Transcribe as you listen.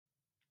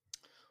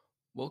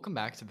Welcome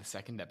back to the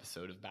second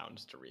episode of Bound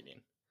to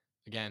Reading.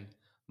 Again,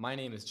 my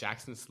name is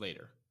Jackson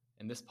Slater,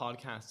 and this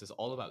podcast is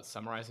all about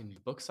summarizing the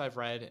books I've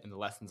read and the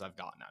lessons I've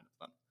gotten out of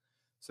them.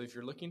 So if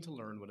you're looking to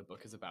learn what a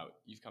book is about,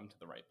 you've come to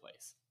the right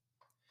place.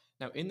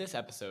 Now, in this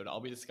episode, I'll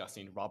be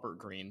discussing Robert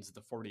Greene's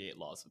The 48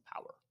 Laws of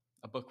Power,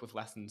 a book with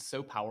lessons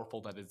so powerful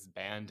that it's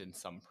banned in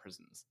some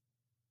prisons.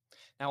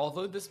 Now,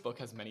 although this book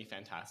has many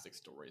fantastic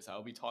stories, I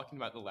will be talking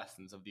about the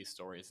lessons of these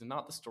stories and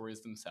not the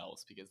stories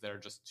themselves because there are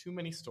just too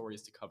many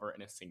stories to cover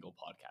in a single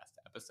podcast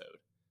episode.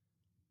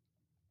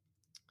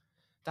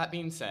 That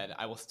being said,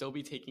 I will still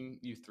be taking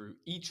you through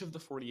each of the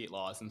 48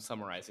 laws and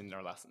summarizing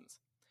their lessons.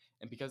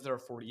 And because there are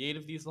 48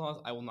 of these laws,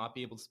 I will not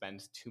be able to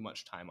spend too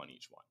much time on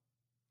each one.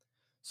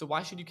 So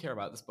why should you care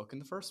about this book in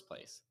the first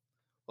place?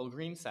 Well,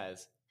 Greene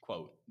says,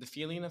 quote, "The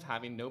feeling of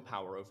having no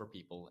power over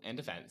people and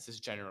events is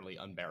generally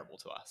unbearable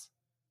to us."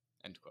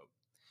 End quote.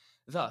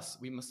 Thus,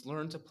 we must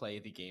learn to play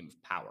the game of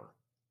power.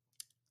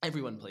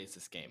 Everyone plays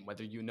this game,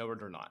 whether you know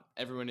it or not.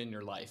 Everyone in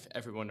your life,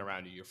 everyone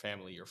around you, your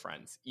family, your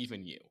friends,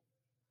 even you.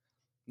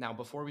 Now,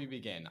 before we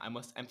begin, I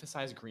must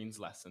emphasize Greene's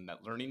lesson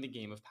that learning the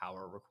game of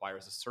power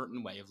requires a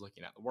certain way of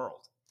looking at the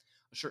world,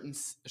 a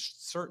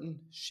certain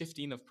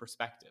shifting of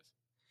perspective.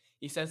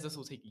 He says this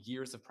will take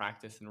years of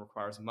practice and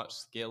requires much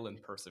skill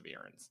and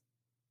perseverance.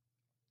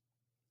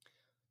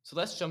 So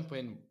let's jump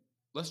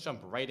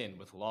right in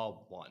with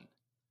Law 1.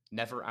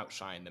 Never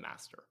outshine the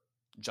master.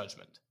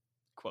 Judgment.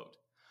 Quote,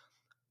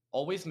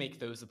 "Always make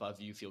those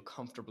above you feel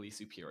comfortably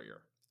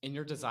superior. In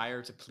your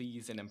desire to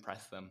please and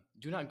impress them,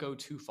 do not go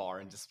too far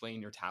in displaying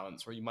your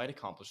talents where you might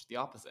accomplish the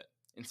opposite,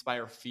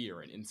 inspire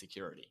fear and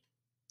insecurity.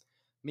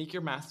 Make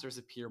your masters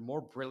appear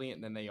more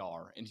brilliant than they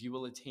are, and you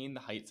will attain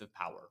the heights of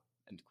power."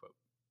 End quote.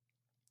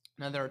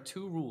 Now, there are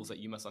two rules that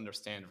you must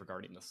understand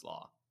regarding this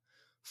law.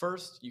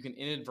 First, you can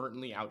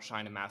inadvertently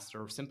outshine a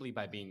master simply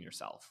by being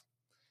yourself.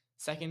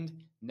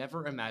 Second,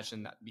 never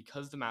imagine that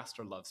because the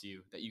master loves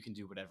you, that you can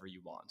do whatever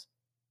you want.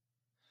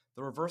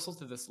 The reversal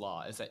to this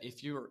law is that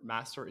if your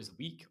master is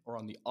weak or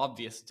on the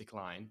obvious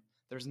decline,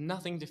 there's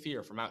nothing to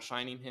fear from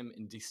outshining him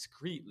and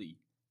discreetly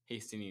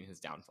hastening his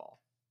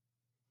downfall.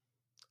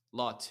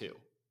 Law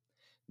 2.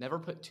 Never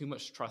put too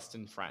much trust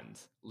in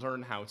friends.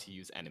 Learn how to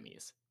use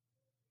enemies.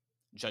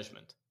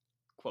 Judgment.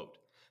 Quote,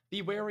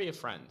 "Be wary of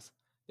friends.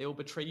 They will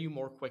betray you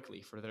more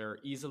quickly, for they are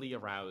easily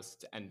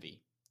aroused to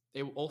envy.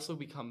 They will also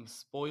become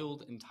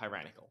spoiled and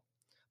tyrannical.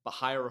 But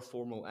hire a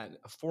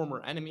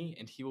former enemy,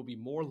 and he will be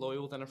more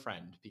loyal than a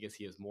friend because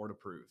he has more to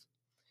prove.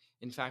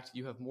 In fact,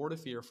 you have more to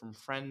fear from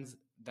friends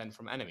than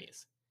from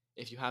enemies.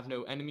 If you have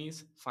no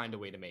enemies, find a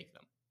way to make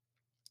them."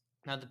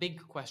 Now, the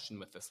big question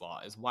with this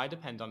law is why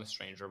depend on a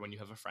stranger when you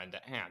have a friend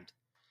at hand?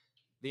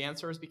 The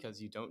answer is because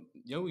you don't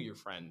know your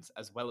friends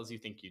as well as you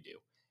think you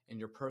do, and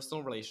your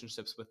personal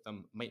relationships with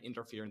them might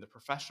interfere in the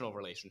professional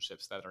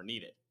relationships that are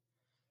needed.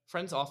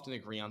 Friends often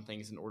agree on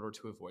things in order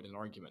to avoid an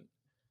argument.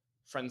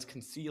 Friends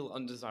conceal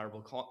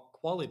undesirable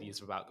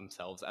qualities about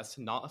themselves as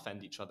to not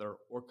offend each other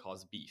or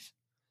cause beef.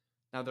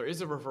 Now, there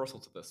is a reversal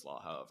to this law,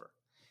 however.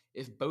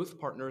 If both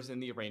partners in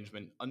the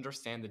arrangement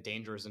understand the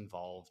dangers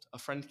involved, a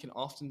friend can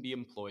often be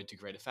employed to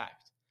great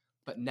effect.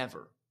 But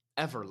never,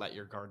 ever let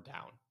your guard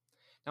down.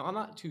 Now, I'm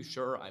not too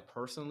sure I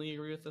personally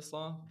agree with this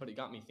law, but it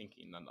got me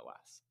thinking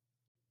nonetheless.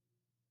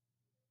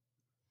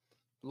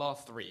 Law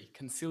 3.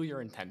 Conceal your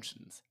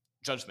intentions.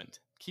 Judgment.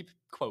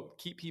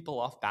 Keep people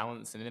off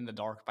balance and in the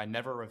dark by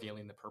never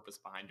revealing the purpose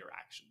behind your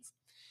actions.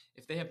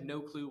 If they have no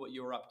clue what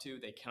you are up to,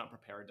 they cannot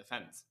prepare a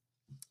defense.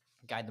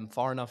 Guide them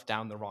far enough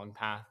down the wrong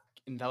path,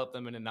 envelop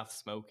them in enough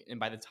smoke,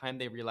 and by the time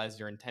they realize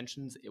your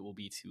intentions, it will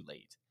be too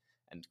late.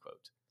 End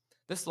quote.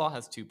 This law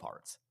has two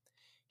parts.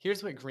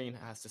 Here's what Greene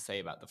has to say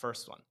about the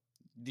first one: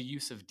 the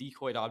use of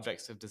decoyed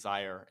objects of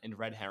desire and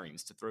red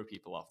herrings to throw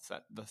people off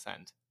the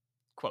scent.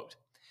 Quote,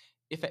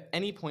 "If at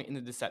any point in the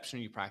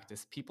deception you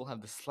practice, people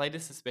have the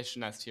slightest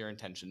suspicion as to your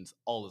intentions,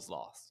 all is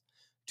lost.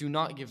 Do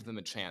not give them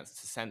a chance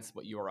to sense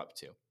what you are up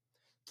to.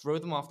 Throw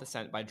them off the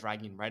scent by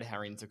dragging red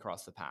herrings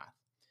across the path.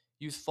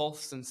 Use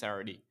false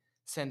sincerity,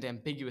 send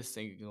ambiguous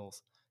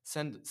signals,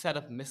 set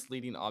up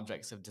misleading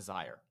objects of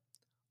desire.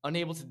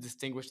 Unable to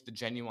distinguish the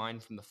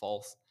genuine from the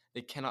false,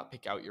 they cannot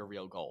pick out your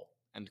real goal."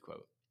 End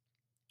quote.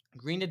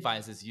 Greene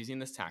advises using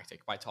this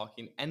tactic by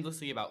talking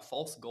endlessly about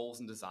false goals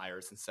and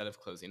desires instead of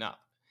closing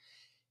up.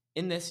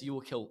 In this, you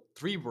will kill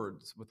 3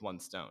 birds with 1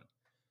 stone.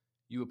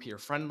 You appear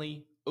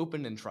friendly,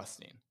 open, and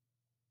trusting.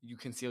 You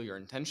conceal your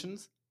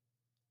intentions,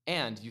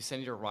 and you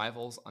send your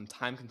rivals on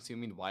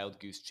time-consuming wild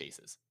goose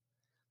chases.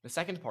 The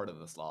second part of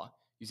this law,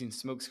 using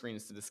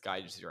smokescreens to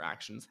disguise your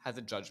actions, has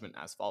a judgment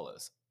as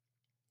follows.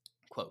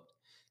 Quote,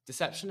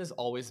 "Deception is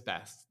always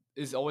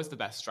the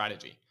best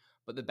strategy,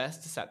 but the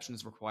best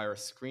deceptions require a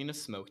screen of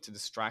smoke to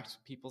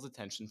distract people's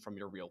attention from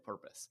your real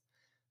purpose.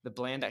 The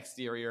bland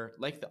exterior,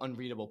 like the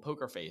unreadable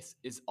poker face,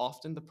 is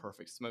often the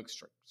perfect smoke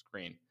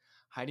screen,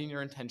 hiding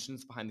your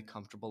intentions behind the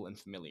comfortable and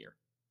familiar.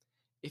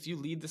 If you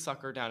lead the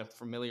sucker down a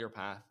familiar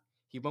path,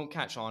 he won't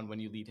catch on when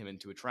you lead him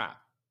into a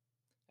trap."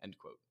 End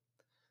quote.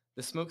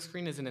 The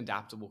smokescreen is an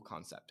adaptable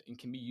concept and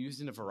can be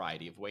used in a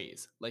variety of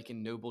ways, like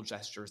in noble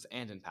gestures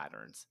and in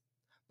patterns.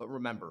 But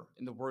remember,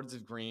 in the words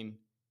of Greene,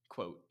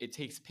 quote, "It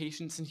takes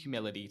patience and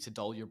humility to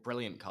dull your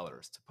brilliant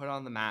colors, to put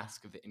on the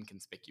mask of the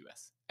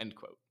inconspicuous," end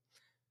quote.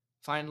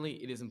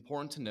 Finally, it is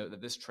important to note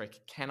that this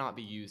trick cannot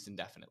be used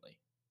indefinitely.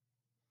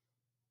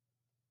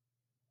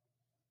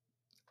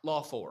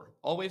 Law 4.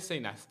 Always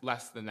say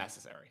less than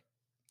necessary.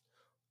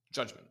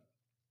 Judgment.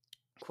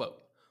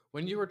 Quote,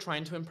 "When you are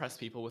trying to impress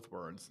people with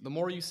words, the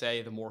more you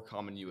say, the more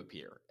common you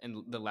appear,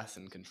 and the less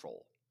in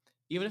control.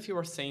 Even if you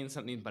are saying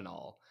something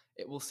banal,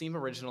 it will seem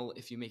original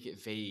if you make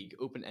it vague,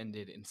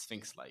 open-ended, and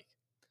sphinx-like.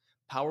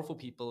 Powerful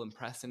people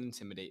impress and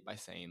intimidate by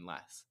saying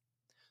less.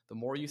 The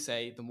more you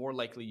say, the more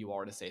likely you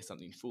are to say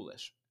something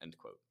foolish," end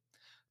quote.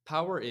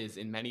 Power is,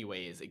 in many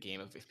ways, a game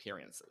of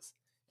appearances,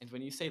 and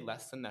when you say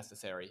less than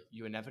necessary,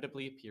 you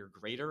inevitably appear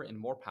greater and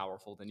more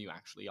powerful than you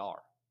actually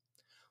are.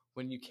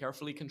 When you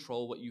carefully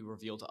control what you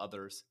reveal to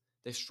others,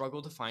 they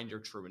struggle to find your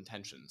true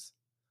intentions.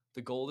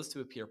 The goal is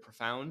to appear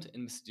profound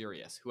and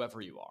mysterious,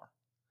 whoever you are.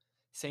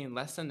 Saying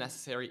less than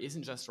necessary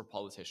isn't just for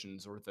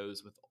politicians or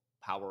those with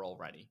power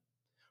already.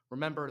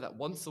 Remember that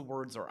once the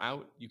words are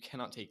out, you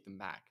cannot take them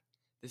back.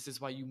 This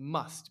is why you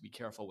must be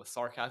careful with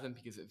sarcasm,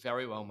 because it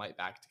very well might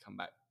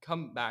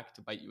come back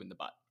to bite you in the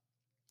butt.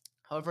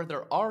 However,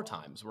 there are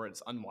times where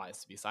it's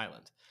unwise to be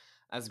silent.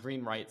 As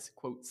Greene writes,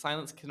 quote,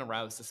 "Silence can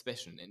arouse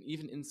suspicion and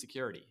even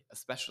insecurity,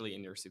 especially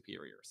in your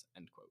superiors,"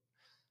 end quote.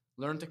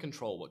 Learn to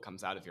control what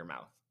comes out of your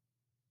mouth.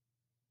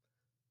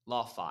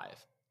 Law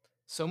 5.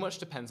 So much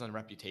depends on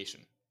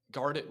reputation.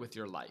 Guard it with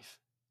your life.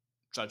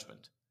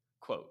 Judgment.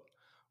 Quote,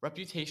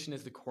 "Reputation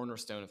is the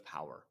cornerstone of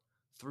power.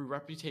 Through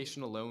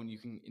reputation alone, you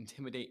can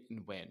intimidate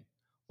and win.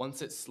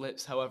 Once it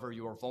slips, however,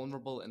 you are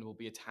vulnerable and will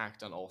be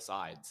attacked on all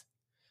sides.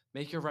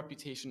 Make your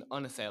reputation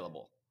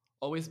unassailable.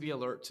 Always be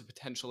alert to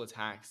potential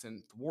attacks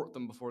and thwart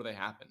them before they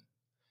happen.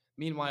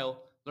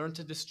 Meanwhile, learn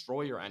to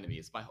destroy your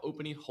enemies by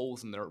opening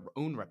holes in their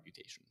own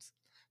reputations.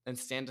 Then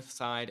stand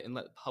aside and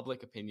let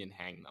public opinion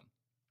hang them."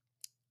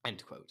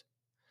 End quote.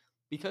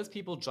 Because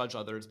people judge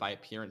others by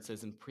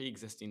appearances and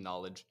pre-existing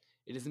knowledge,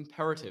 it is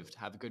imperative to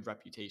have a good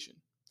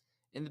reputation.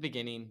 In the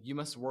beginning, you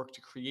must work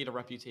to create a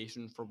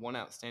reputation for one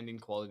outstanding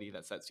quality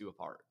that sets you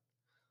apart.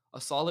 A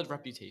solid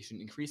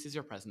reputation increases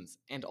your presence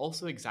and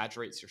also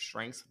exaggerates your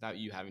strengths without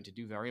you having to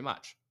do very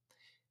much.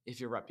 If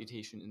your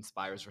reputation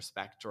inspires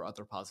respect or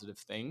other positive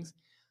things,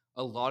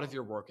 a lot of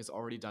your work is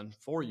already done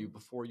for you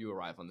before you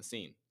arrive on the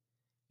scene.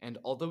 And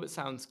although it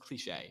sounds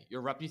cliche,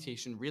 your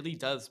reputation really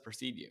does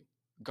precede you.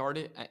 Guard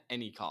it at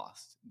any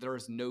cost. There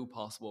is no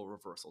possible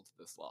reversal to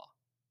this law.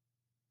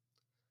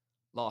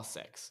 Law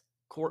 6.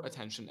 Court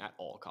attention at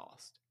all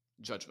cost.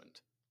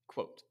 Judgment.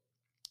 Quote,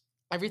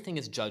 "Everything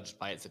is judged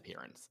by its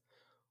appearance.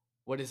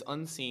 What is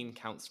unseen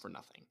counts for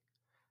nothing.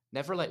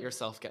 Never let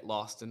yourself get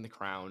lost in the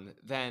crown,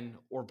 then,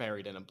 or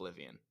buried in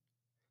oblivion.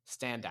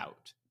 Stand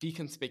out. Be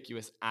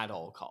conspicuous at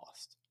all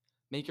cost.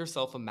 Make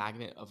yourself a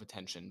magnet of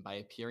attention by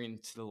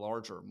appearing to the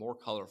larger, more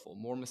colorful,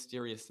 more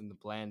mysterious than the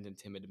bland and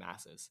timid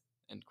masses."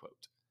 End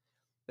quote.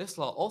 This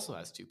law also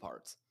has two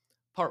parts.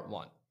 Part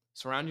 1.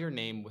 Surround your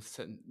name with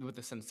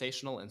the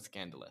sensational and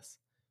scandalous.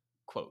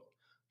 Quote,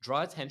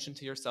 "Draw attention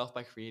to yourself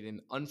by creating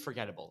an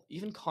unforgettable,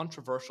 even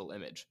controversial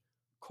image.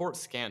 Court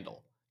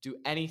scandal.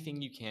 Do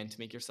anything you can to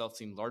make yourself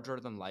seem larger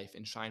than life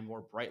and shine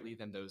more brightly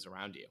than those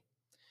around you.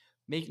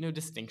 Make no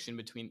distinction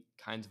between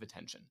kinds of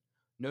attention.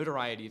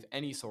 Notoriety of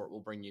any sort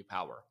will bring you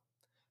power.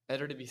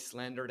 Better to be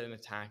slandered and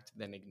attacked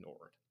than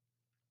ignored."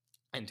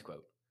 End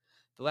quote.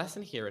 The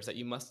lesson here is that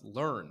you must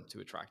learn to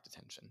attract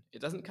attention. It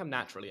doesn't come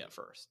naturally at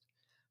first.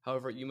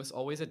 However, you must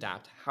always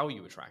adapt how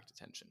you attract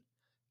attention.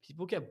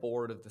 People get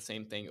bored of the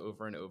same thing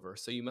over and over,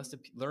 so you must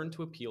learn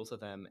to appeal to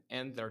them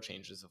and their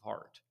changes of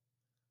heart.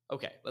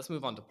 Okay, let's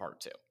move on to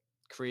part 2.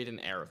 Create an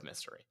air of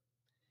mystery.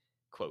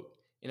 Quote,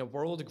 "In a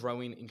world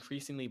growing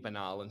increasingly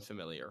banal and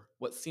familiar,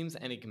 what seems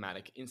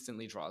enigmatic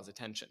instantly draws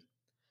attention.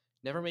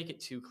 Never make it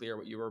too clear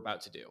what you are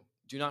about to do.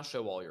 Do not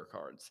show all your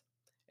cards.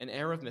 An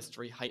air of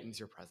mystery heightens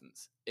your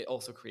presence. It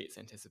also creates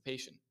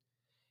anticipation.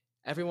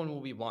 Everyone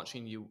will be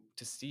watching you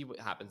to see what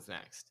happens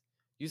next.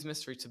 Use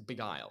mystery to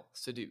beguile,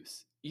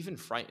 seduce, even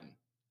frighten."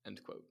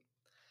 End quote.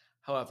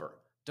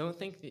 However, don't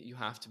think that you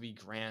have to be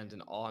grand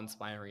and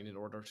awe-inspiring in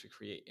order to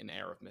create an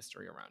air of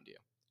mystery around you.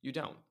 You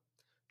don't.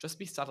 Just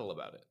be subtle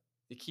about it.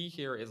 The key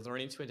here is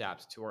learning to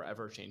adapt to our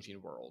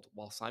ever-changing world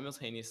while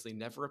simultaneously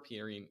never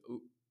appearing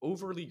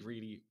overly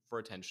greedy for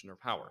attention or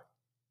power.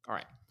 All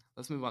right,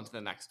 let's move on to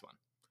the next one.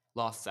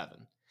 Law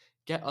 7.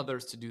 Get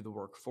others to do the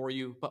work for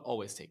you, but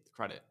always take the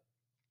credit.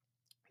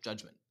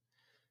 Judgment.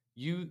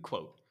 You,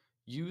 quote,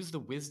 "Use the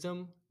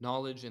wisdom,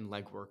 knowledge, and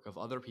legwork of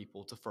other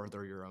people to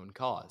further your own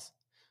cause.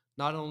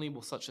 Not only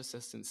will such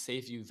assistance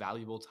save you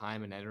valuable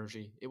time and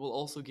energy, it will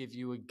also give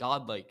you a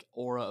godlike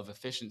aura of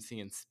efficiency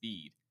and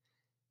speed.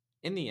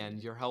 In the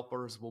end, your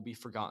helpers will be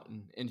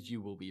forgotten and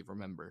you will be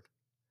remembered.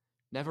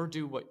 Never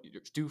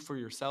do for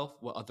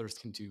yourself what others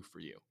can do for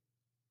you."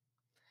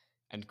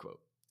 End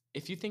quote.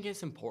 If you think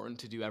it's important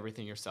to do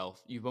everything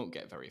yourself, you won't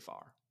get very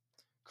far.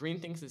 Greene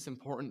thinks it's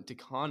important to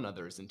con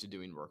others into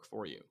doing work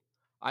for you.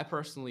 I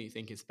personally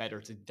think it's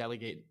better to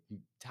delegate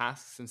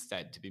tasks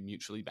instead to be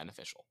mutually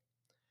beneficial.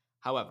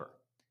 However,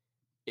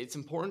 it's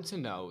important to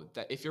know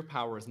that if your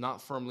power is not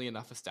firmly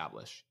enough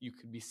established, you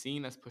could be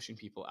seen as pushing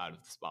people out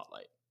of the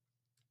spotlight.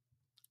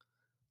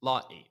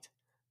 Law 8.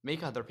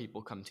 Make other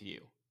people come to you.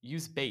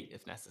 Use bait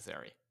if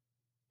necessary.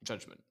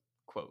 Judgment.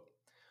 Quote,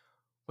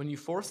 when you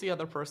force the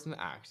other person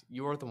to act,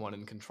 you are the one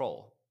in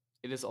control.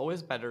 It is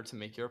always better to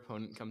make your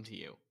opponent come to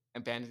you,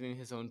 abandoning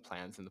his own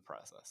plans in the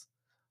process.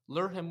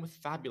 Lure him with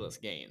fabulous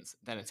gains,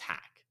 then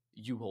attack.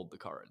 You hold the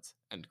cards.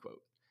 End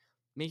quote.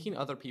 Making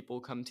other people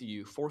come to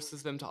you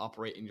forces them to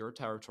operate in your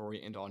territory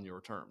and on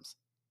your terms.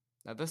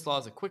 Now, this law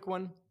is a quick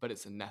one, but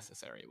it's a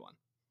necessary one.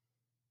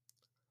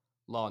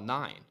 Law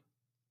 9.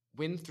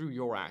 Win through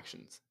your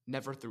actions,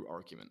 never through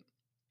argument.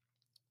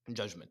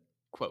 Judgment.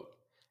 Quote,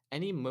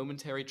 any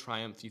momentary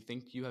triumph you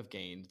think you have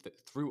gained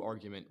through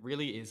argument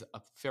really is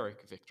a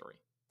Pyrrhic victory.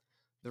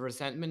 The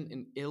resentment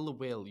and ill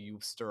will you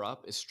stir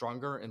up is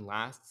stronger and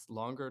lasts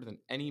longer than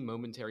any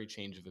momentary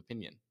change of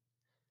opinion.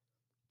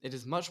 It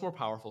is much more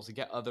powerful to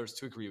get others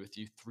to agree with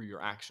you through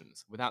your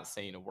actions, without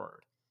saying a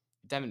word.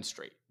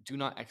 Demonstrate, do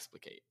not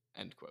explicate.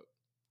 End quote.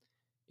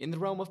 In the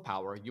realm of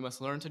power, you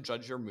must learn to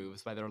judge your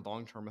moves by their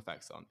long-term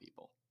effects on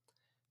people.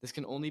 This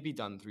can only be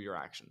done through your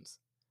actions.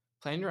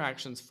 Plan your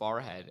actions far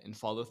ahead and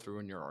follow through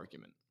in your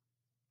argument.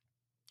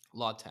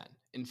 Law 10.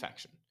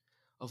 Infection.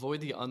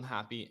 Avoid the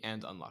unhappy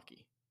and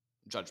unlucky.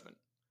 Judgment.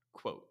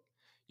 Quote,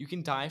 you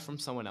can die from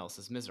someone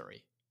else's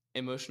misery.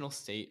 Emotional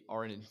state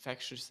are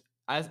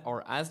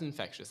as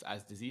infectious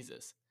as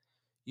diseases.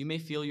 You may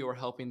feel you are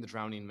helping the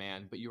drowning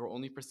man, but you are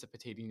only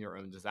precipitating your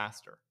own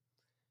disaster.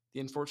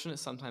 The unfortunate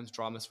sometimes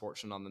draw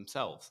misfortune on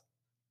themselves.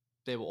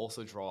 They will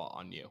also draw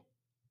on you.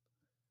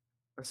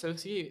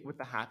 Associate with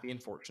the happy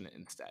and fortunate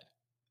instead.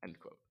 End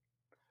quote.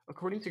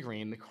 According to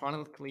Greene, the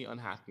chronically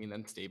unhappy and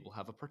unstable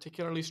have a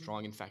particularly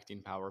strong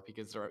infecting power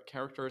because their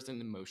characters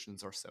and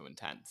emotions are so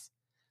intense.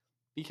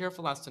 Be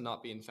careful as to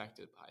not be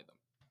infected by them.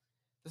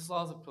 This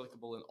law is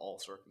applicable in all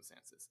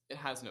circumstances. It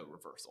has no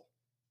reversal.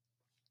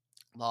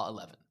 Law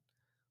 11.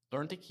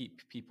 Learn to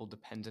keep people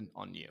dependent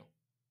on you.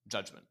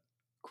 Judgment.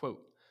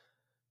 Quote,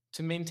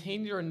 to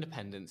maintain your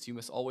independence, you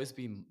must always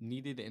be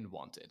needed and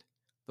wanted.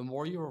 The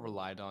more you are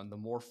relied on, the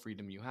more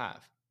freedom you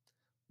have.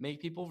 Make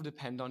people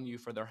depend on you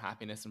for their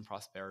happiness and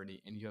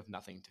prosperity, and you have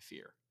nothing to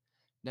fear.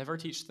 Never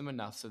teach them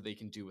enough so they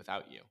can do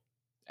without you.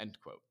 End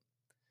quote.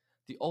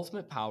 The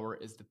ultimate power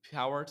is the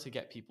power to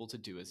get people to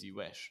do as you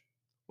wish.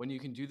 When you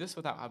can do this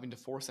without having to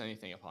force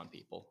anything upon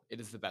people,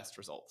 it is the best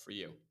result for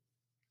you.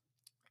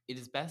 It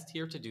is best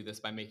here to do this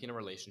by making a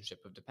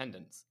relationship of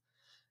dependence.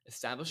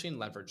 Establishing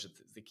leverage is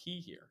the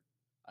key here.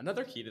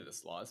 Another key to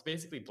this law is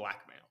basically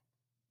blackmail.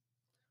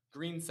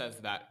 Greene says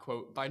that,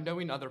 quote, by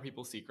knowing other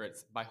people's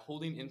secrets, by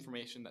holding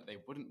information that they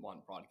wouldn't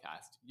want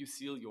broadcast, you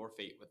seal your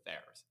fate with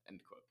theirs,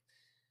 end quote.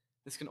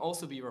 This can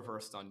also be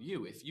reversed on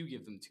you if you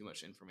give them too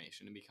much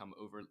information and become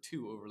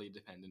too overly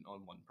dependent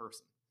on one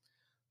person.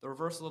 The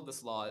reversal of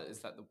this law is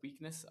that the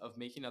weakness of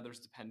making others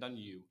depend on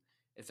you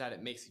is that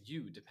it makes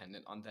you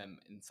dependent on them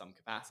in some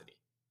capacity.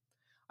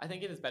 I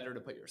think it is better to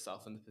put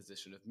yourself in the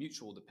position of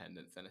mutual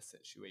dependence than a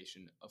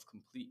situation of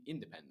complete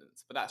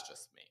independence, but that's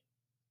just me.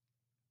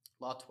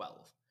 Law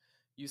 12.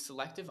 Use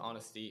selective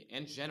honesty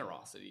and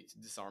generosity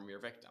to disarm your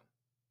victim.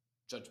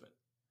 Judgment.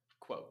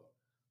 Quote,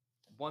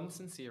 one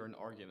sincere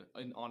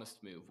and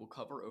honest move will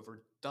cover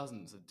over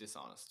dozens of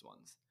dishonest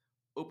ones.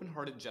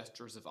 Open-hearted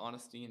gestures of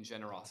honesty and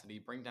generosity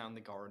bring down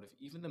the guard of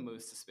even the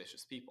most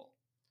suspicious people.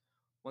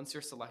 Once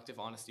your selective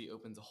honesty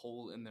opens a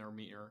hole in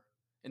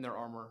their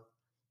armor,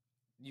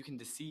 you can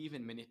deceive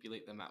and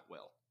manipulate them at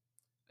will.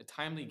 A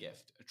timely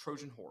gift, a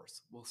Trojan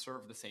horse, will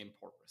serve the same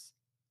purpose.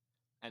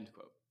 End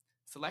quote.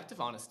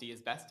 Selective honesty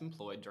is best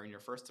employed during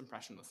your first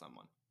impression with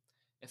someone.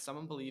 If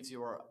someone believes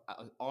you are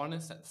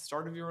honest at the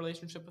start of your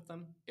relationship with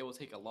them, it will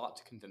take a lot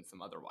to convince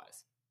them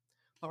otherwise.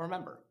 But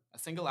remember, a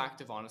single act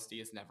of honesty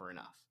is never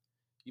enough.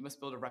 You must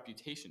build a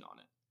reputation on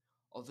it.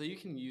 Although you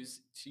can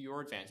use to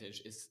your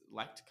advantage is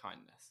select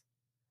kindness.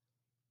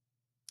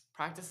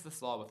 Practice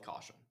this law with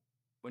caution.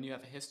 When you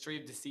have a history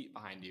of deceit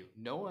behind you,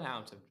 no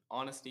amount of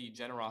honesty,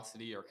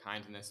 generosity, or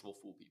kindness will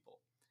fool people.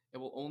 It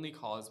will only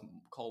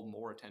call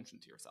more attention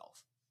to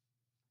yourself.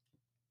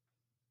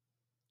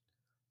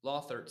 Law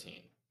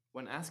 13.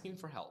 When asking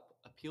for help,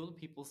 appeal to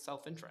people's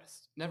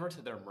self-interest, never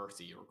to their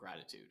mercy or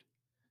gratitude.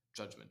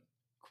 Judgment.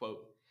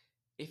 Quote,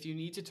 if you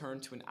need to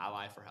turn to an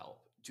ally for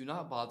help, do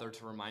not bother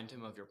to remind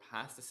him of your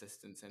past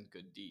assistance and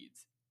good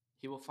deeds.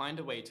 He will find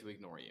a way to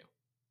ignore you.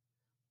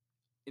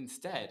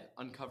 Instead,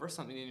 uncover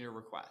something in your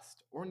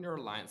request or in your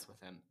alliance with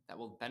him that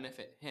will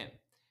benefit him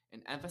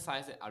and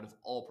emphasize it out of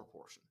all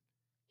proportion.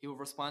 He will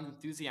respond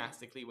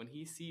enthusiastically when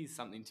he sees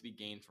something to be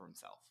gained for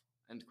himself.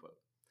 End quote.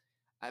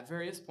 At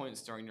various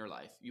points during your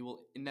life, you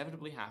will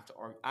inevitably have to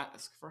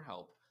ask for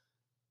help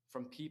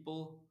from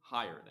people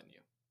higher than you.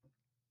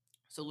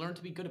 So learn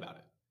to be good about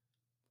it.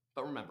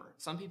 But remember,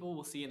 some people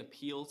will see an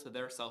appeal to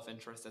their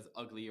self-interest as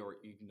ugly or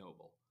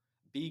ignoble.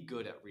 Be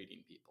good at reading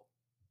people.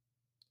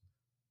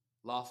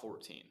 Law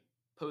 14.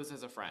 Pose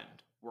as a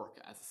friend, work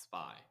as a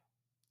spy.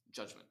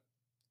 Judgment.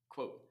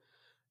 Quote,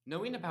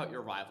 knowing about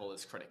your rival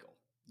is critical.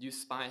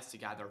 Use spies to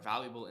gather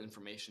valuable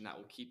information that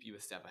will keep you a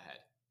step ahead.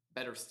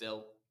 Better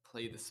still,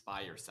 play the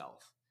spy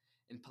yourself.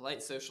 In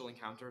polite social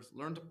encounters,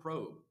 learn to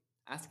probe.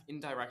 Ask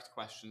indirect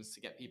questions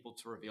to get people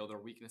to reveal their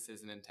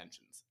weaknesses and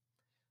intentions.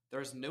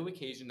 There is no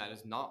occasion that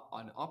is not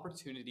an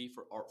opportunity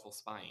for artful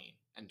spying.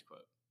 End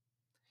quote.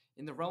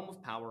 In the realm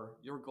of power,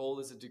 your goal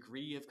is a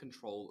degree of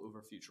control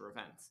over future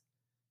events.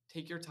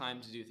 Take your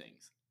time to do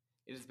things.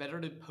 It is better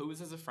to pose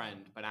as a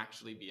friend but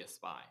actually be a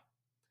spy.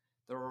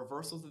 The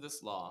reversal to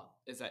this law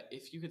is that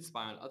if you could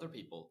spy on other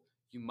people,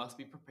 you must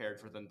be prepared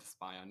for them to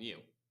spy on you.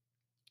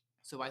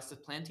 So by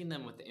supplanting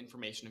them with the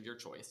information of your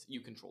choice, you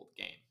control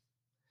the game.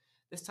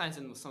 This ties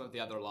in with some of the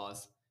other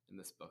laws in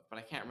this book, but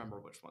I can't remember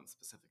which ones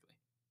specifically.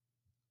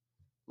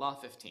 Law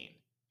 15.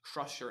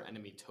 Crush your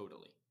enemy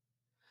totally.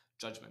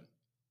 Judgment.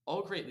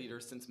 All great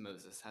leaders since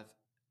Moses have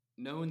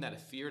known that a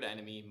feared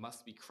enemy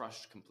must be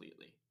crushed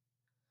completely.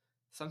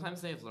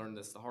 Sometimes they have learned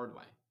this the hard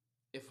way.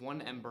 If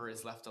one ember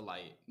is left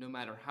alight, no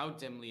matter how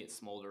dimly it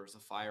smolders, a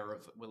fire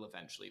will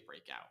eventually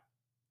break out.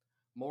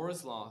 More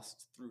is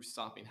lost through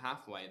stopping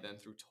halfway than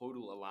through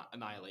total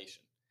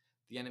annihilation.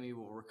 The enemy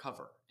will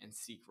recover and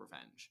seek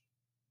revenge.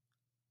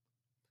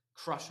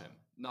 Crush him,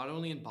 not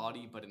only in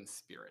body but in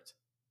spirit.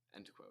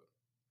 End quote.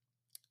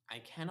 I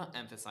cannot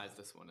emphasize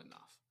this one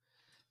enough.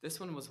 This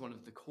one was one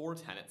of the core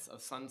tenets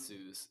of Sun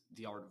Tzu's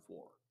The Art of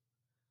War.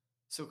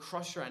 So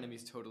crush your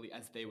enemies totally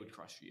as they would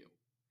crush you.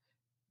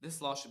 This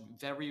law should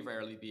very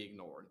rarely be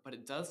ignored, but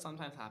it does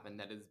sometimes happen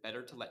that it is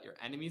better to let your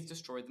enemies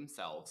destroy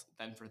themselves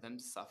than for them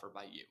to suffer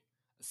by you,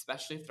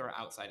 especially if there are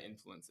outside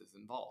influences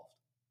involved.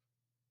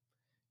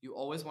 You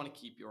always want to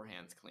keep your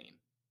hands clean.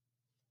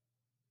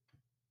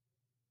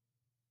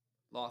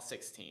 Law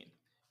 16.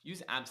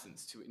 Use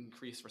absence to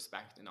increase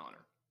respect and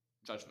honor.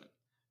 Judgment.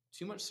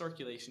 Too much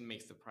circulation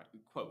makes the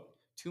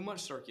too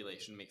much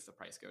circulation makes the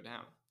price go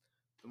down.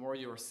 The more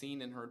you are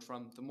seen and heard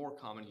from, the more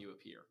common you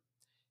appear.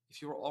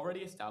 If you are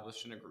already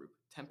established in a group,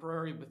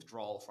 temporary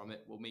withdrawal from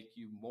it will make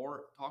you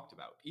more talked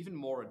about, even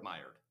more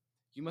admired.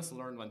 You must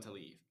learn when to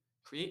leave.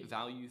 Create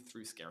value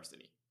through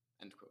scarcity.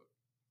 End quote.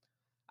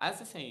 As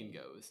the saying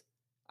goes,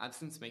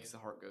 absence makes the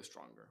heart go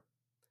stronger.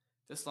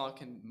 This law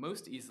can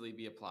most easily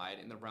be applied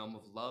in the realm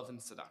of love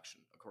and seduction,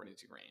 according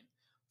to Greene.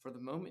 For the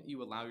moment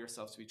you allow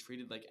yourself to be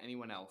treated like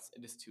anyone else,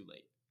 it is too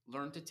late.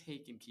 Learn to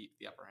take and keep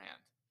the upper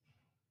hand.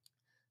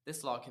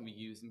 This law can be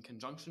used in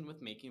conjunction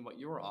with making what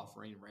you are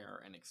offering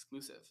rare and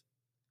exclusive.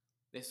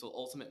 This will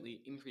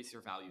ultimately increase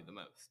your value the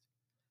most.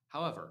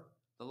 However,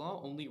 the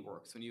law only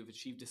works when you have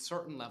achieved a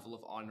certain level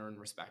of honor and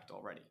respect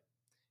already.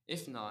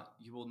 If not,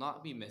 you will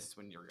not be missed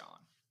when you're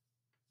gone.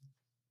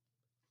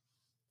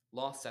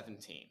 Law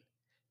 17.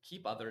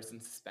 Keep others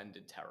in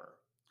suspended terror.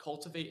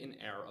 Cultivate an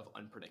air of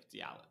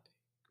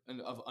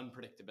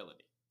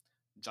unpredictability.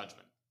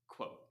 Judgment.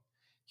 Quote,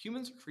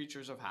 humans are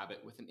creatures of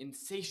habit with an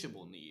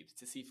insatiable need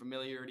to see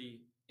familiarity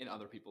in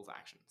other people's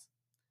actions.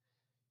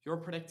 Your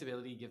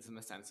predictability gives them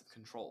a sense of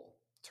control.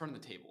 Turn the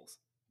tables.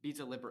 Be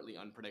deliberately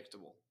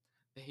unpredictable.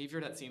 Behavior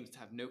that seems to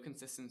have no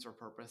consistency or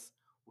purpose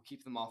will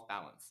keep them off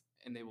balance,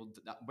 and they will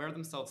wear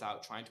themselves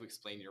out trying to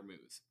explain your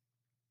moves.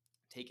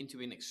 Taken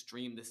to an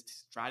extreme, this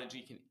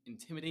strategy can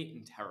intimidate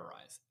and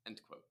terrorize.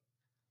 End quote.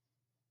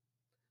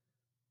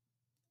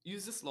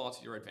 Use this law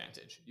to your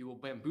advantage. You will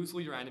bamboozle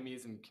your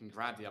enemies and can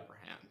grab the upper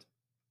hand.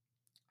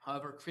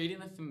 However,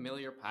 creating a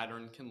familiar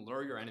pattern can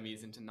lure your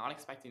enemies into not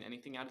expecting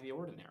anything out of the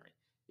ordinary.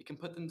 It can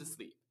put them to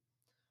sleep.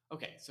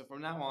 Okay, so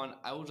from now on,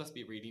 I will just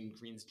be reading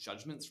Greene's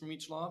judgments from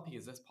each law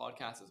because this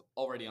podcast is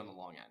already on the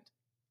long end.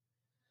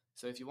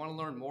 So if you want to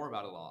learn more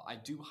about a law, I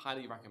do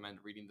highly recommend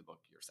reading the book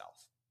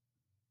yourself.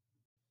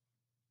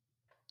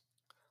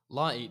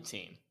 Law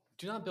 18.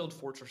 Do not build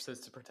fortresses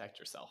to protect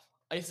yourself.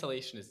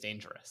 Isolation is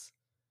dangerous.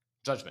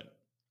 Judgment.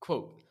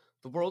 Quote,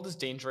 the world is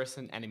dangerous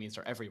and enemies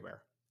are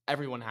everywhere.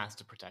 Everyone has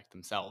to protect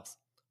themselves.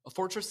 A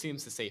fortress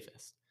seems the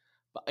safest,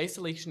 but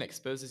isolation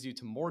exposes you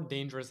to more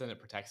dangers than it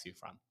protects you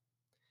from.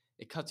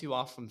 It cuts you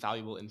off from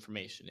valuable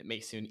information. It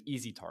makes you an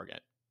easy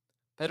target.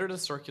 Better to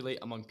circulate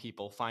among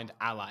people, find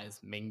allies,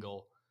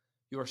 mingle.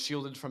 You are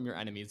shielded from your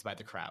enemies by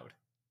the crowd.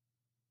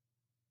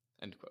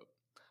 End quote.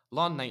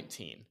 Law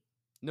 19.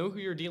 Know who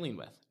you're dealing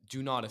with.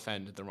 Do not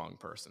offend the wrong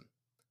person.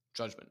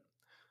 Judgment.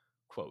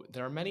 Quote,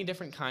 there are many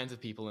different kinds of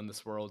people in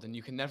this world, and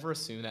you can never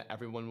assume that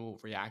everyone will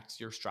react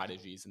to your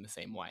strategies in the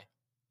same way.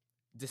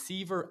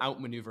 Deceive or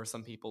outmaneuver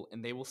some people,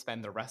 and they will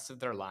spend the rest of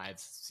their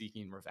lives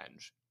seeking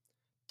revenge.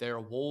 They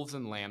are wolves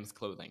in lamb's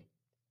clothing.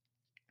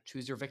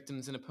 Choose your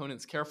victims and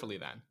opponents carefully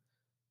then.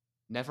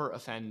 Never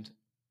offend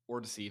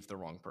or deceive the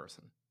wrong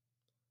person.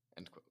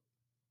 End quote.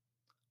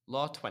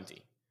 Law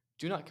 20.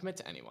 Do not commit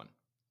to anyone.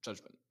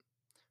 Judgment.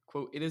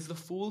 Quote, it is the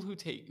fool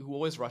who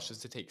always rushes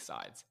to take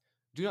sides.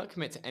 Do not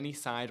commit to any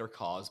side or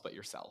cause but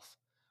yourself.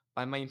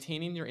 By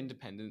maintaining your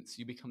independence,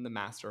 you become the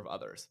master of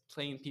others,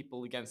 playing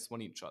people against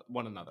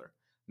one another,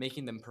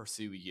 making them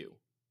pursue you.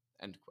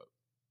 End quote.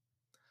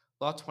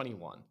 Law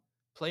 21.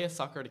 Play a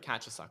sucker to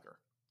catch a sucker.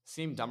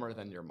 Seem dumber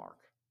than your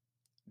mark.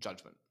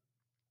 Judgment.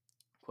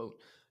 Quote,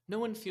 no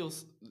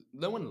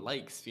one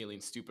likes feeling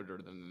stupider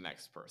than the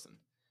next person.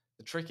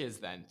 The trick is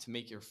then to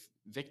make your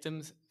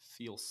victims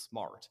feel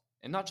smart,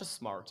 and not just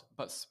smart,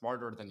 but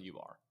smarter than you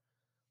are.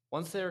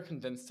 Once they are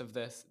convinced of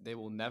this, they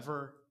will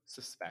never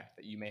suspect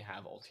that you may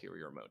have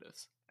ulterior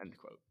motives. End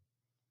quote.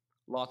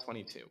 Law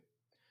 22.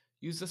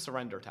 Use the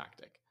surrender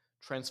tactic.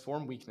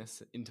 Transform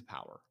weakness into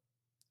power.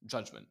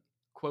 Judgment.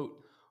 Quote,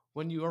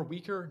 when you are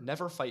weaker,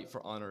 never fight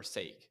for honor's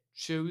sake.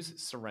 Choose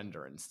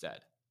surrender instead.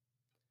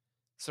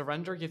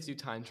 Surrender gives you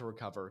time to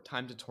recover,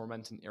 time to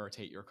torment and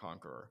irritate your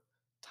conqueror,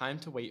 time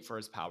to wait for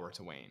his power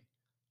to wane.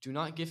 Do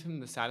not give him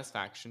the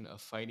satisfaction of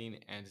fighting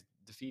and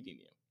defeating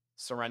you.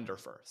 Surrender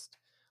first.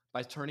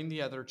 By turning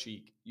the other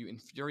cheek, you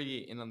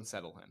infuriate and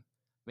unsettle him.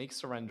 Make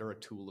surrender a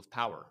tool of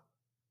power.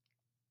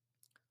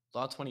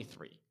 Law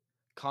 23.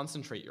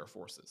 Concentrate your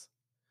forces.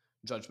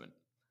 Judgment.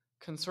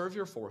 Conserve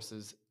your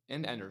forces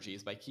and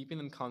energies by keeping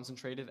them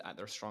concentrated at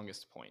their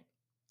strongest point.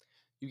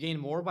 You gain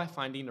more by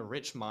finding a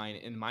rich mine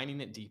and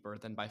mining it deeper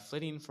than by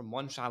flitting from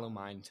one shallow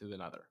mine to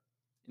another.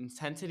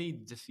 Intensity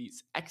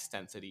defeats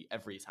extensity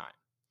every time.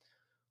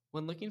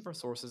 When looking for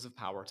sources of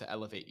power to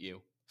elevate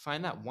you,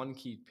 find that one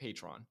key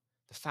patron,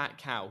 the fat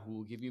cow who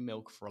will give you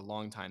milk for a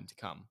long time to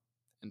come.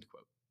 End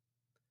quote.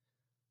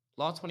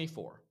 Law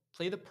 24.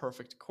 Play the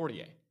perfect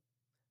courtier.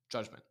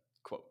 Judgment.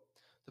 Quote,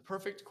 the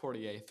perfect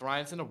courtier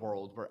thrives in a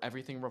world where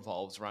everything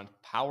revolves around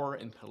power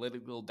and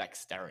political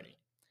dexterity.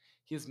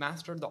 He has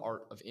mastered the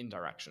art of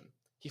indirection.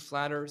 He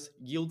flatters,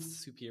 yields to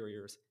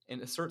superiors,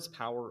 and asserts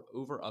power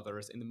over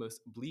others in the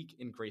most bleak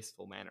and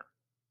graceful manner.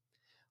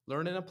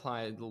 Learn and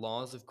apply the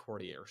laws of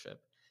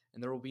courtiership,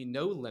 and there will be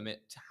no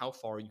limit to how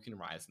far you can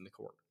rise in the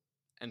court.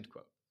 End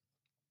quote.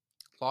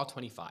 Law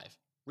 25.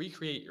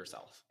 Recreate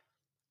yourself.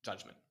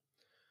 Judgment.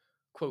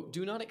 Quote,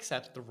 do not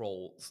accept the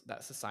roles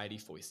that society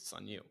foists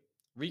on you.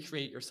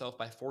 Recreate yourself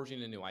by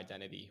forging a new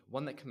identity,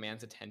 one that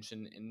commands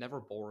attention and never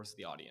bores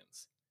the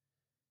audience.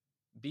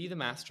 Be the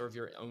master of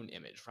your own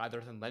image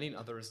rather than letting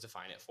others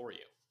define it for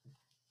you.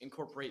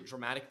 Incorporate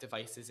dramatic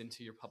devices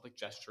into your public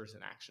gestures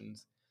and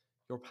actions.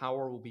 Your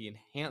power will be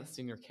enhanced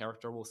and your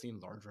character will seem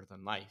larger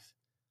than life.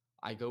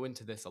 I go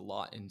into this a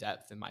lot in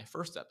depth in my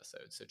first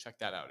episode, so check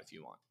that out if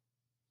you want.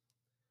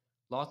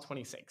 Law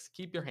 26.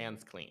 Keep your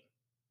hands clean.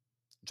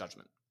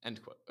 Judgment.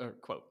 End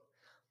quote. Quote.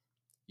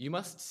 You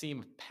must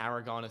seem a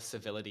paragon of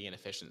civility and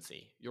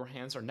efficiency. Your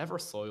hands are never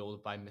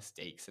soiled by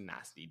mistakes and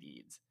nasty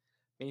deeds.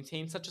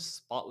 Maintain such a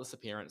spotless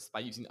appearance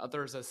by using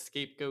others as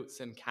scapegoats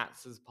and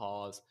cats as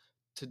paws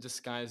to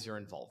disguise your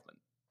involvement.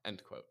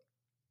 End quote.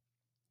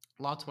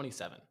 Law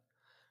 27.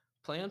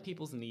 Play on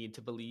people's need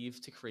to believe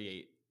to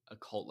create a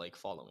cult-like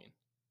following.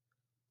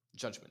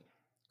 Judgment.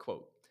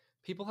 Quote,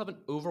 people have an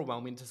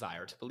overwhelming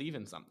desire to believe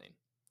in something.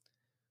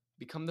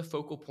 Become the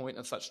focal point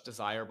of such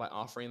desire by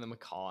offering them a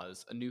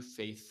cause, a new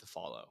faith to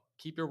follow.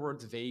 Keep your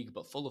words vague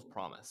but full of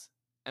promise.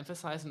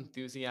 Emphasize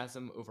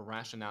enthusiasm over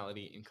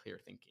rationality and clear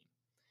thinking.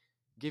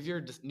 Give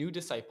your new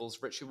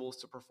disciples rituals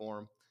to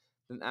perform,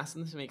 then ask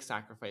them to make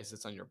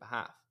sacrifices on your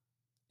behalf.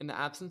 In the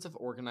absence of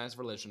organized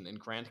religion and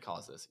grand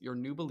causes, your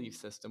new belief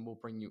system will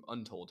bring you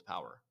untold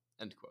power.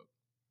 End quote.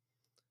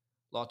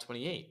 Law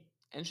 28.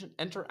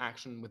 Enter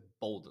action with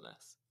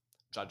boldness.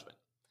 Judgment.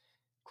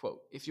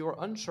 Quote, if you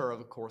are unsure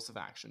of a course of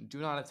action, do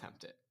not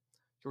attempt it.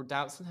 Your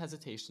doubts and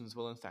hesitations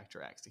will infect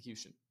your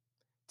execution.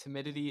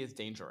 Timidity is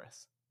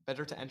dangerous.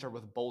 Better to enter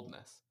with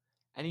boldness.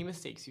 Any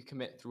mistakes you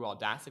commit through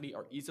audacity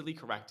are easily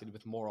corrected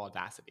with more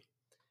audacity.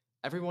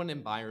 Everyone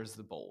admires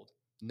the bold.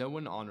 No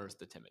one honors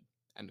the timid.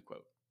 End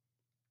quote.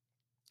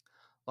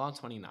 Law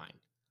 29.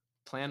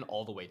 Plan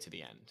all the way to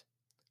the end.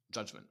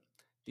 Judgment.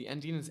 The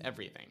ending is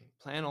everything.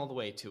 Plan all the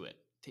way to it,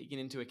 taking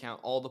into account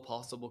all the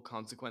possible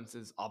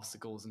consequences,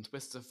 obstacles, and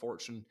twists of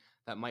fortune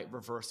that might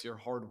reverse your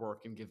hard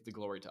work and give the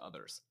glory to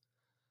others.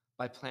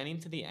 By planning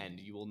to the end,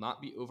 you will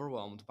not be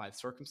overwhelmed by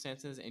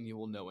circumstances and you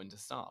will know when to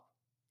stop.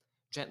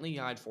 Gently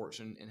guide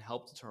fortune and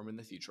help determine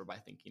the future by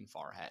thinking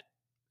far ahead.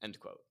 End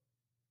quote.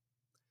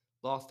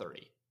 Law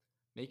 30.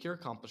 Make your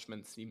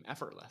accomplishments seem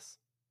effortless.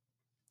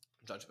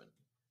 Judgment.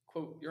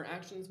 Quote, your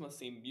actions must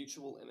seem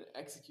mutual and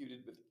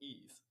executed with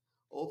ease.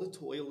 All the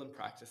toil and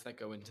practice that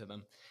go into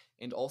them,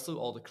 and also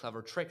all the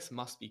clever tricks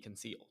must be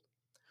concealed.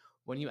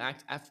 When you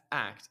act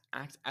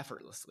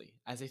effortlessly,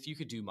 as if you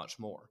could do much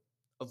more.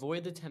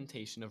 Avoid the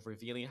temptation of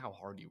revealing how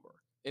hard you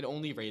work. It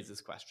only raises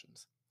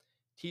questions.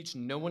 Teach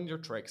no one your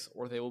tricks,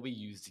 or they will be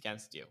used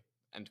against you.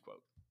 End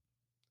quote.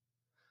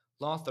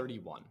 Law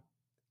 31.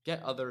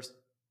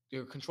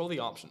 Control the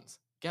options.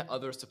 Get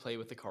others to play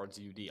with the cards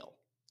you deal.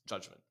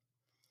 Judgment.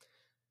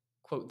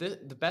 Quote,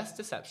 the best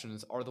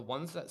deceptions are the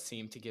ones that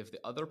seem to give the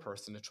other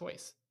person a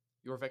choice.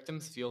 Your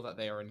victims feel that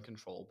they are in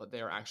control, but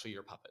they are actually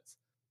your puppets.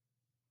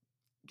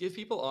 Give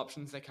people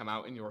options that come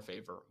out in your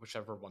favor,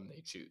 whichever one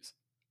they choose.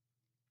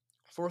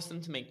 Force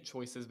them to make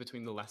choices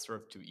between the lesser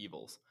of two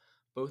evils,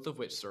 both of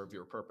which serve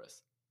your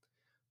purpose.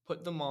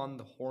 Put them on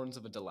the horns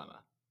of a dilemma.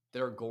 They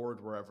are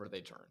gored wherever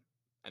they turn.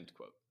 End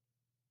quote.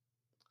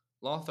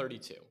 Law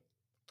 32.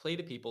 Play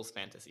to people's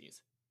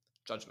fantasies.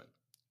 Judgment.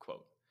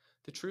 Quote,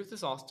 the truth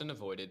is often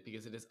avoided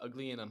because it is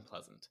ugly and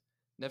unpleasant.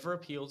 Never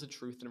appeal to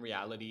truth and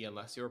reality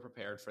unless you are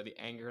prepared for the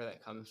anger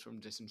that comes from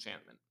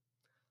disenchantment.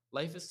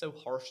 Life is so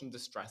harsh and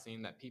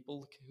distressing that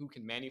people who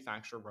can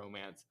manufacture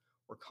romance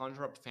or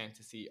conjure up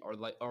fantasy are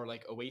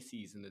like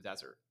oases in the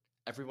desert.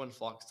 Everyone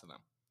flocks to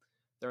them.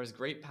 There is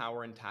great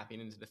power in tapping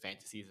into the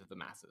fantasies of the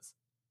masses.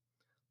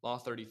 Law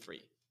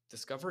 33.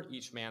 Discover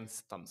each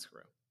man's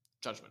thumbscrew.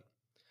 Judgment.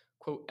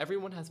 Quote,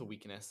 everyone has a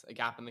weakness, a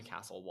gap in the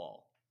castle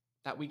wall.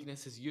 That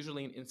weakness is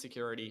usually an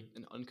insecurity,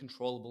 an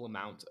uncontrollable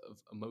amount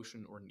of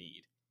emotion or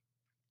need.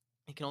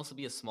 It can also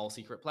be a small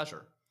secret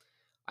pleasure.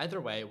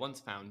 Either way, once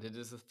found, it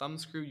is a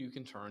thumbscrew you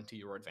can turn to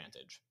your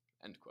advantage.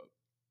 End quote.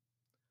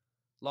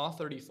 Law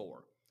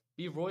 34.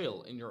 Be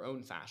royal in your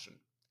own fashion.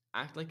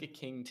 Act like a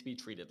king to be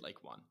treated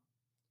like one.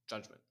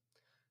 Judgment.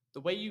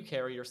 The way you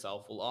carry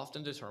yourself will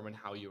often determine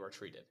how you are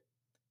treated.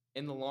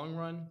 In the long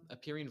run,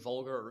 appearing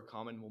vulgar or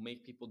common will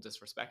make people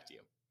disrespect you.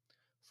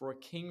 For a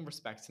king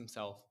respects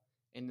himself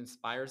and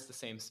inspires the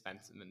same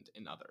sentiment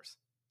in others.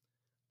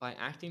 By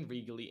acting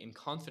regally and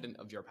confident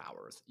of your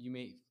powers, you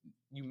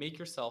make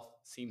yourself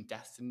seem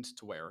destined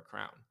to wear a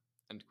crown.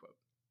 End quote.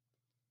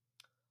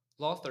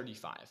 Law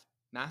 35.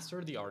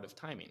 Master the art of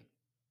timing.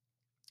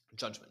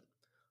 Judgment.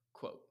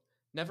 Quote,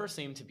 never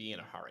seem to be in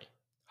a hurry.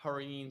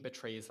 Hurrying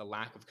betrays a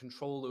lack of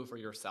control over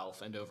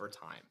yourself and over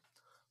time.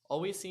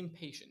 Always seem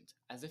patient,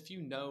 as if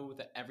you know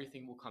that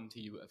everything will come to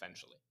you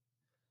eventually.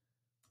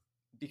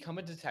 Become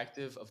a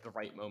detective of the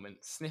right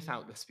moment, sniff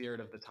out the spirit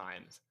of the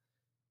times,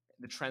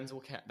 the trends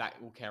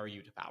that will carry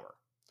you to power.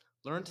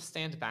 Learn to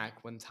stand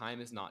back when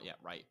time is not yet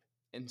ripe,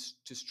 and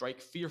to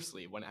strike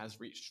fiercely when it has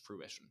reached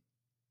fruition.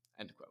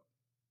 End quote.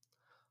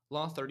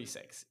 Law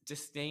 36.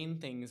 Disdain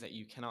things that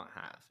you cannot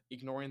have.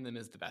 Ignoring them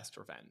is the best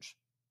revenge.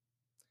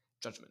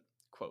 Judgment.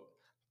 Quote,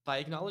 by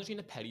acknowledging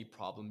a petty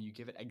problem, you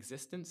give it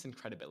existence and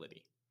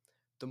credibility.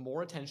 The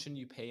more attention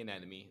you pay an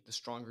enemy, the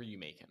stronger you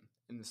make him,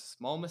 and the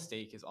small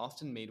mistake is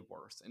often made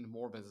worse and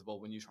more visible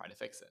when you try to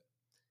fix it.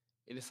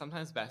 It is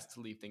sometimes best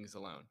to leave things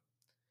alone.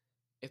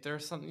 If there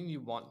is something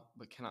you want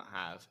but cannot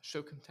have,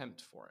 show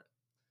contempt for it.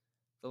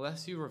 The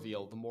less you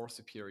reveal, the more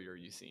superior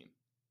you seem.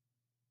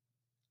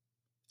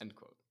 End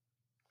quote.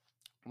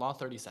 Law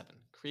 37.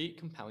 Create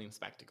compelling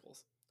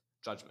spectacles.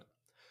 Judgment.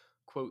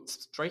 Quote,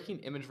 striking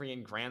imagery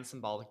and grand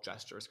symbolic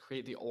gestures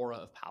create the aura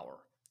of power.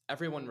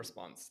 Everyone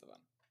responds to them.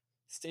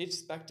 Stage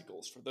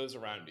spectacles for those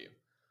around you,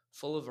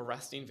 full of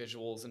arresting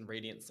visuals and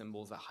radiant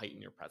symbols that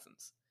heighten your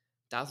presence.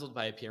 Dazzled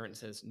by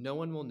appearances, no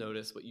one will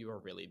notice what you are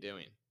really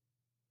doing.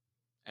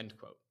 End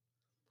quote.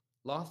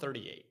 Law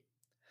 38.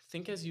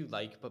 Think as you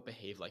like, but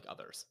behave like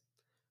others.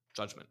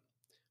 Judgment.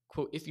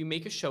 Quote, if you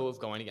make a show of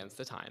going against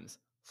the times,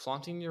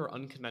 flaunting your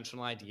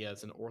unconventional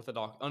ideas and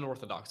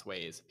unorthodox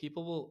ways,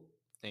 people will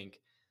think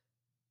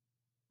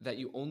that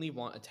you only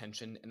want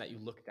attention and that you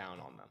look down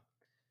on them.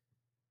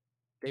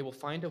 They will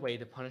find a way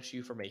to punish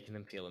you for making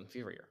them feel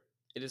inferior.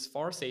 It is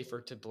far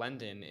safer to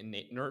blend in and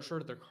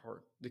nurture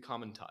the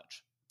common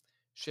touch.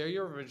 Share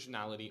your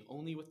originality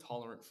only with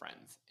tolerant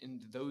friends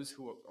and those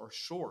who are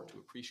sure to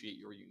appreciate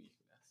your uniqueness.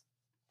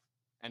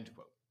 End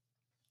quote.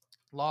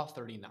 Law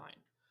 39.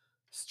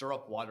 Stir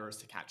up waters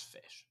to catch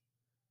fish.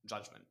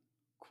 Judgment.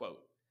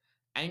 Quote,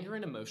 anger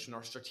and emotion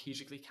are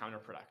strategically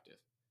counterproductive.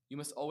 You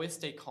must always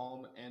stay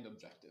calm and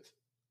objective.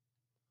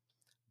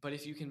 But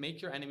if you can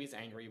make your enemies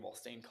angry while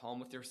staying calm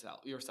with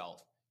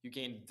yourself, you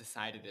gain a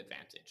decided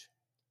advantage.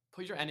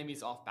 Put your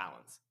enemies off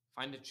balance.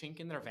 Find a chink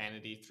in their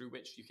vanity through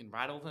which you can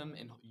rattle them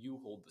and you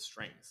hold the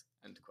strings.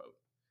 End quote.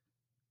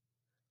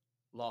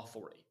 Law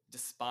 40.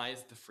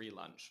 Despise the free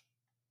lunch.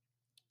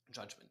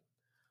 Judgment.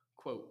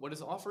 Quote, what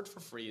is offered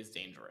for free is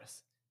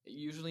dangerous. It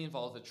usually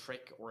involves a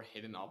trick or a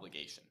hidden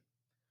obligation.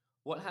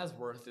 What has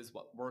worth is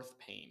what worth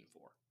paying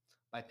for.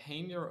 By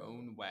paying your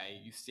own way,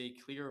 you stay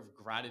clear of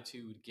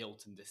gratitude,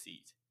 guilt, and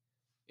deceit.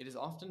 It is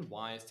often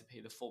wise to pay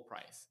the full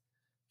price.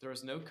 There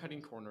is no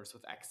cutting corners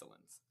with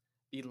excellence.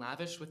 Be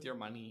lavish with your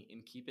money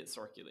and keep it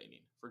circulating,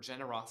 for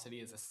generosity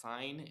is a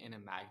sign and a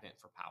magnet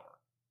for power.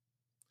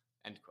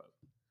 End quote.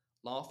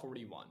 Law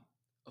 41.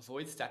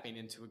 Avoid stepping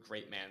into a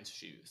great man's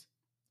shoes.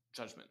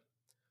 Judgment.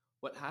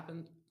 What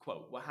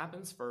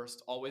happens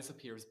first always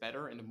appears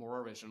better and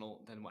more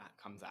original than what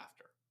comes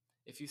after.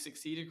 If you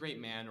succeed a great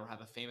man or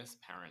have a famous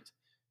parent,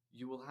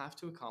 you will have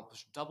to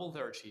accomplish double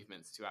their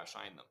achievements to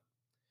outshine them.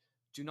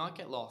 Do not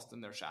get lost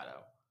in their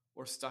shadow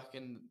or stuck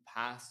in the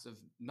past of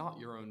not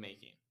your own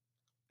making.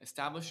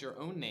 Establish your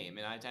own name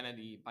and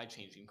identity by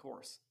changing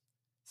course.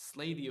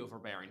 Slay the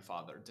overbearing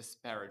father,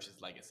 disparage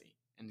his legacy,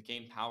 and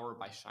gain power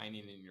by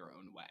shining in your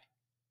own way.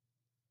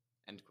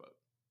 End quote.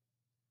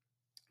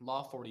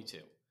 Law 42.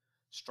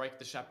 Strike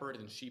the shepherd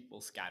and sheep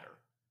will scatter.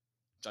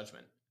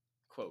 Judgment.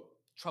 Quote,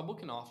 trouble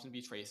can often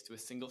be traced to a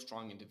single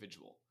strong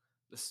individual,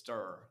 the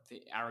stirrer,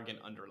 the arrogant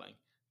underling,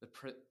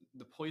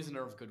 the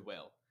poisoner of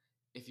goodwill.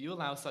 If you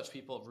allow such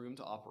people room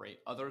to operate,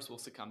 others will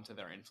succumb to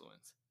their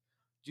influence.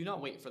 Do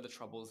not wait for the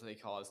troubles they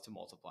cause to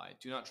multiply.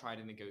 Do not try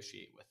to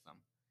negotiate with them.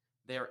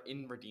 They are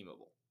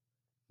irredeemable.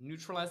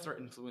 Neutralize their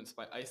influence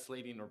by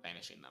isolating or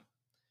banishing them.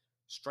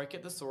 Strike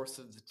at the source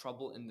of the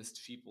trouble and this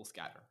sheep will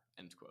scatter.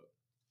 End quote.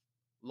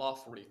 Law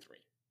 43.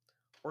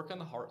 Work on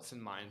the hearts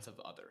and minds of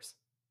others.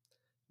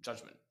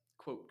 Judgment.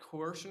 Quote,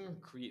 coercion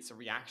creates a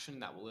reaction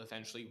that will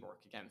eventually work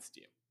against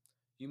you.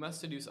 You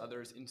must seduce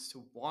others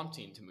into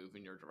wanting to move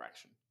in your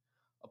direction.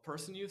 A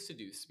person you've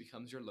seduced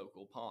becomes your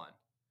local pawn.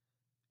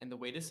 And the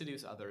way to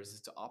seduce others is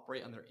to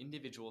operate on their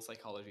individual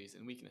psychologies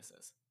and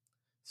weaknesses.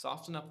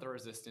 Soften up the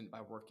resistant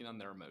by working on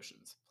their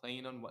emotions,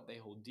 playing on what they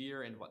hold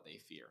dear and what they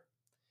fear.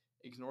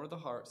 Ignore the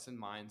hearts and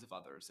minds of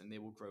others, and they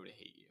will grow to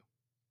hate you.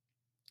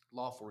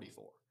 Law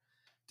 44.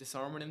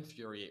 Disarm and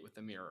infuriate with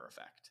the mirror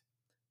effect.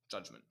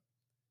 Judgment.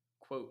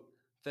 Quote,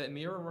 the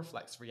mirror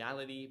reflects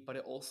reality, but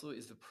it also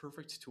is the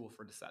perfect tool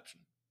for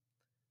deception.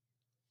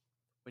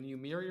 When you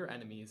mirror your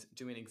enemies,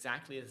 doing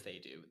exactly as they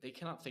do, they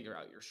cannot figure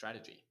out your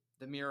strategy.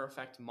 The mirror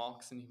effect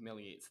mocks and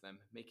humiliates them,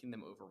 making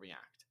them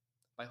overreact.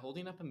 By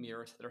holding up a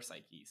mirror to their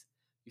psyches,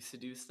 you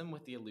seduce them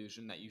with the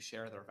illusion that you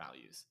share their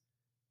values.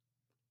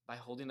 By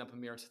holding up a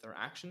mirror to their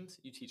actions,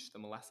 you teach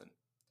them a lesson.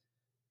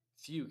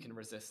 Few can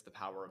resist the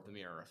power of the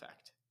mirror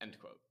effect. End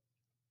quote.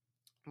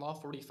 Law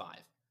 45.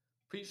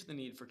 Preach the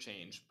need for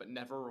change, but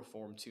never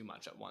reform too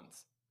much at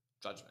once.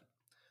 Judgment.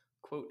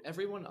 Quote,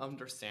 everyone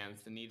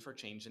understands the need for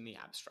change in the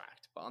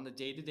abstract, but on the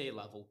day-to-day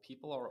level,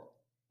 people are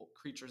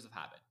creatures of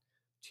habit.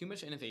 Too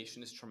much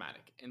innovation is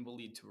traumatic and will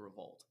lead to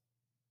revolt.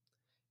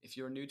 If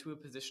you're new to a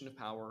position of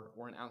power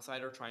or an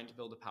outsider trying to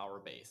build a power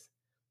base,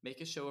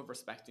 make a show of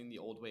respecting the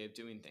old way of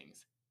doing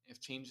things. If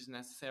change is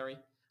necessary,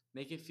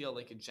 make it feel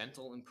like a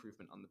gentle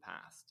improvement on the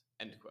past.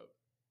 End quote.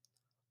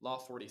 Law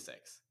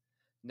 46.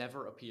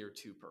 Never appear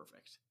too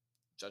perfect.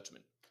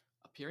 Judgment.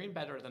 Appearing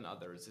better than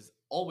others is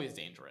always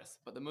dangerous,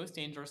 but the most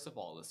dangerous of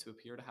all is to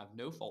appear to have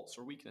no faults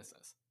or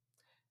weaknesses.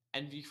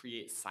 Envy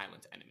creates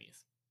silent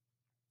enemies.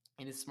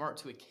 It is smart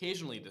to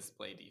occasionally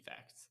display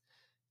defects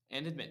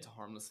and admit to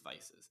harmless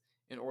vices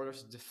in order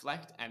to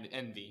deflect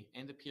envy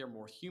and appear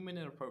more human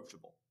and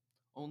approachable.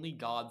 Only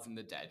gods and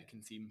the dead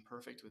can seem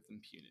perfect with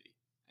impunity.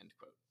 End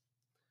quote.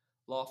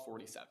 Law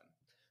 47.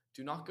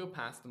 Do not go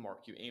past the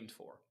mark you aimed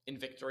for. In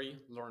victory,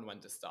 learn when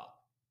to stop.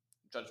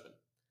 Judgment.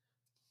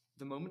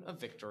 The moment of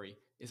victory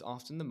is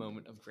often the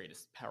moment of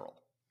greatest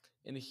peril.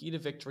 In the heat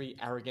of victory,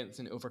 arrogance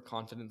and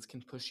overconfidence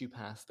can push you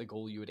past the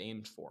goal you had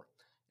aimed for,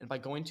 and by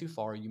going too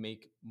far, you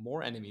make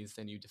more enemies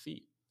than you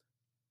defeat.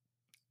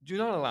 Do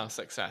not allow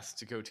success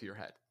to go to your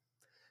head.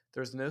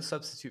 There is no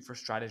substitute for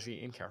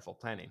strategy and careful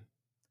planning.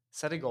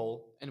 Set a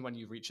goal, and when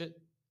you reach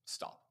it,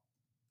 stop.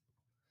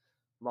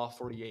 Law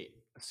 48.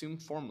 Assume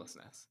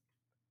formlessness.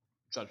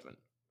 Judgment.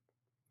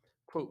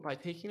 Quote, by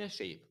taking a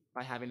shape,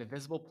 by having a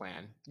visible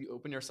plan, you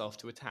open yourself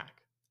to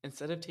attack.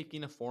 Instead of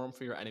taking a form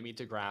for your enemy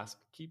to grasp,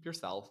 keep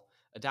yourself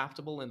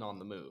adaptable and on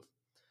the move.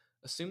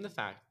 Assume the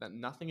fact that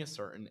nothing is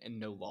certain and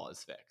no law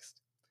is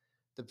fixed.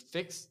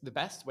 The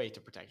best way to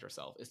protect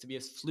yourself is to be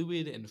as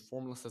fluid and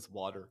formless as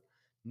water.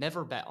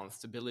 Never bet on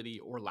stability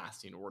or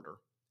lasting order.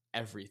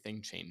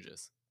 Everything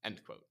changes.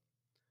 End quote.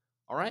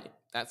 All right,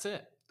 that's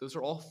it. Those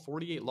are all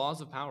 48 laws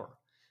of power.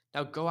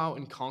 Now go out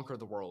and conquer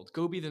the world.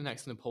 Go be the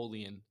next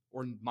Napoleon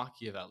or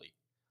Machiavelli.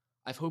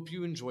 I hope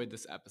you enjoyed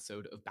this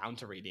episode of Bound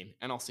to Reading,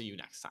 and I'll see you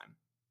next time.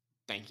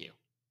 Thank you.